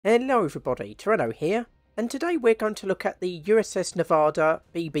Hello everybody, Toreno here, and today we're going to look at the USS Nevada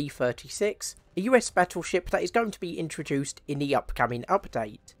BB-36, a US battleship that is going to be introduced in the upcoming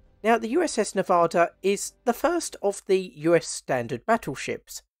update. Now, the USS Nevada is the first of the US Standard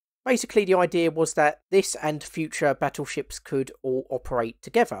Battleships. Basically, the idea was that this and future battleships could all operate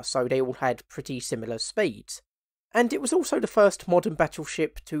together, so they all had pretty similar speeds. And it was also the first modern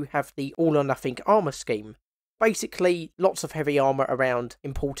battleship to have the all-or-nothing armour scheme. Basically, lots of heavy armour around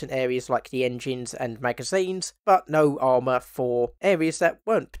important areas like the engines and magazines, but no armour for areas that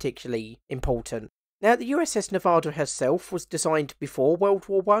weren't particularly important. Now, the USS Nevada herself was designed before World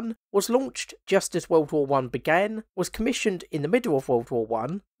War I, was launched just as World War I began, was commissioned in the middle of World War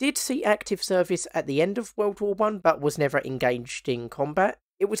I, did see active service at the end of World War I, but was never engaged in combat.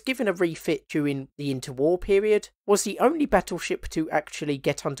 It was given a refit during the interwar period, was the only battleship to actually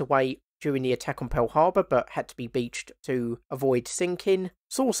get underway during the attack on Pearl Harbor, but had to be beached to avoid sinking.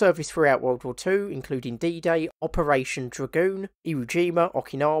 Saw service throughout World War II, including D-Day, Operation Dragoon, Iwo Jima,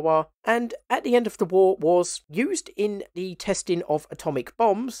 Okinawa, and at the end of the war was used in the testing of atomic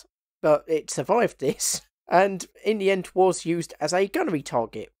bombs, but it survived this, and in the end was used as a gunnery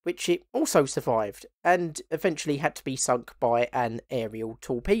target, which it also survived, and eventually had to be sunk by an aerial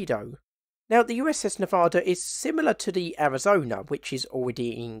torpedo. Now, the USS Nevada is similar to the Arizona, which is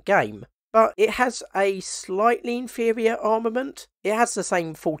already in-game, but it has a slightly inferior armament. It has the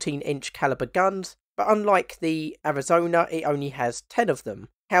same 14-inch caliber guns, but unlike the Arizona, it only has 10 of them,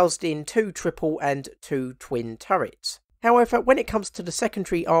 housed in 2 triple and 2 twin turrets. However, when it comes to the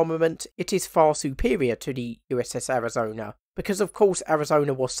secondary armament, it is far superior to the USS Arizona, because of course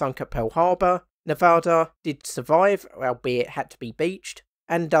Arizona was sunk at Pearl Harbor, Nevada did survive, albeit had to be beached,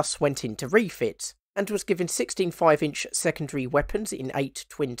 and thus went into refits, and was given 16 5-inch secondary weapons in 8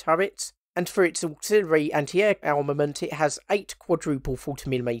 twin turrets, and for its auxiliary anti-air armament it has 8 quadruple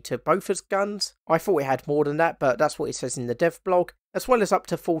 40mm Bofors guns. I thought it had more than that, but that's what it says in the Devblog, as well as up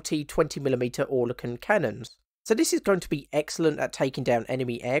to 40 20mm Oerlikon cannons. So this is going to be excellent at taking down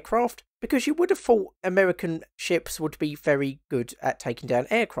enemy aircraft, because you would have thought American ships would be very good at taking down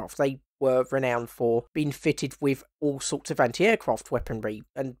aircraft. They were renowned for being fitted with all sorts of anti-aircraft weaponry,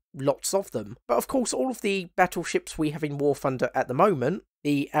 and lots of them. But of course, all of the battleships we have in War Thunder at the moment,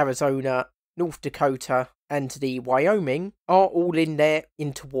 the Arizona, North Dakota, and the Wyoming, are all in their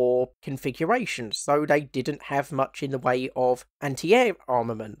interwar configurations, so they didn't have much in the way of anti-air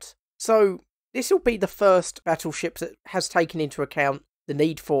armament. So this will be the first battleship that has taken into account the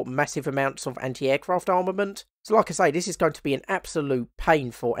need for massive amounts of anti-aircraft armament. So like I say, this is going to be an absolute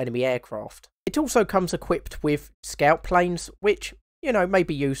pain for enemy aircraft. It also comes equipped with scout planes, which, you know, may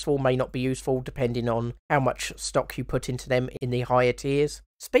be useful, may not be useful, depending on how much stock you put into them in the higher tiers.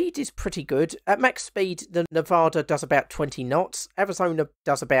 Speed is pretty good. At max speed, the Nevada does about 20 knots, Arizona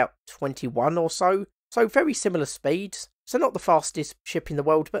does about 21 or so, so very similar speeds. So not the fastest ship in the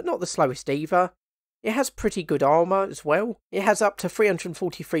world, but not the slowest either. It has pretty good armour as well. It has up to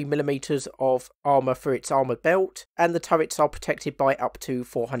 343mm of armour for its armour belt, and the turrets are protected by up to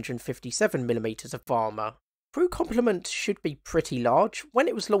 457mm of armour. Crew complement should be pretty large. When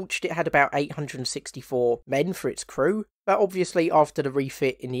it was launched it had about 864 men for its crew, but obviously after the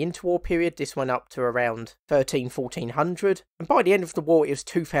refit in the interwar period this went up to around 1400, and by the end of the war it was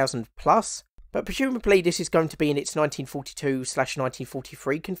 2000 plus. But presumably this is going to be in its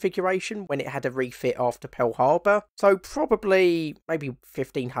 1942/1943 configuration when it had a refit after Pearl Harbor. So probably maybe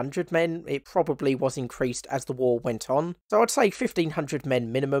 1500 men. It probably was increased as the war went on. So I'd say 1500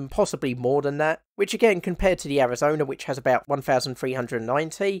 men minimum, possibly more than that. Which again, compared to the Arizona, which has about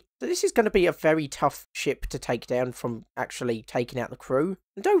 1390. So this is going to be a very tough ship to take down from actually taking out the crew.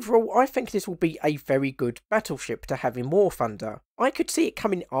 And overall, I think this will be a very good battleship to have in War Thunder. I could see it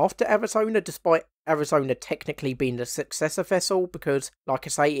coming after Arizona, despite Arizona technically being the successor vessel, because, like I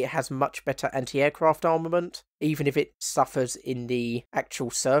say, it has much better anti-aircraft armament, even if it suffers in the actual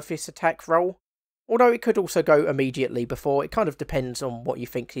surface attack role. Although it could also go immediately before, it kind of depends on what you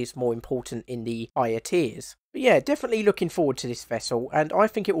think is more important in the higher tiers. But yeah, definitely looking forward to this vessel, and I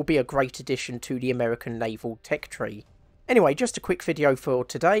think it will be a great addition to the American naval tech tree. Anyway, just a quick video for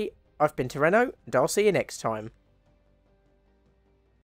today. I've been Toreno, and I'll see you next time.